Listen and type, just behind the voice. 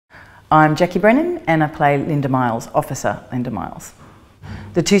I'm Jackie Brennan and I play Linda Miles, Officer Linda Miles.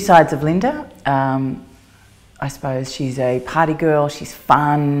 The two sides of Linda, I suppose she's a party girl, she's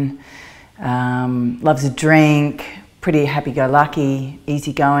fun, loves a drink, pretty happy-go-lucky,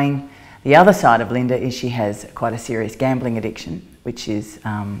 easygoing. The other side of Linda is she has quite a serious gambling addiction, which is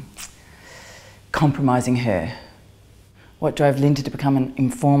compromising her. What drove Linda to become an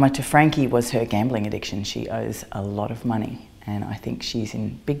informer to Frankie was her gambling addiction. She owes a lot of money and I think she's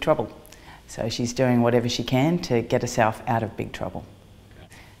in big trouble. So she's doing whatever she can to get herself out of big trouble.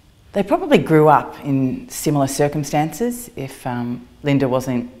 They probably grew up in similar circumstances. If Linda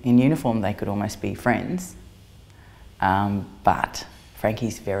wasn't in uniform, they could almost be friends. But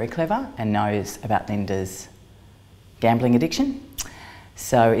Frankie's very clever and knows about Linda's gambling addiction,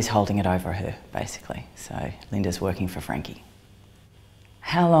 so is holding it over her, basically. So Linda's working for Frankie.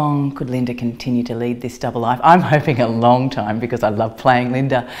 How long could Linda continue to lead this double life? I'm hoping a long time because I love playing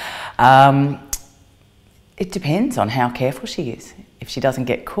Linda. It depends on how careful she is. If she doesn't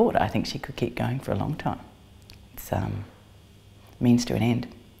get caught, I think she could keep going for a long time. It's means to an end.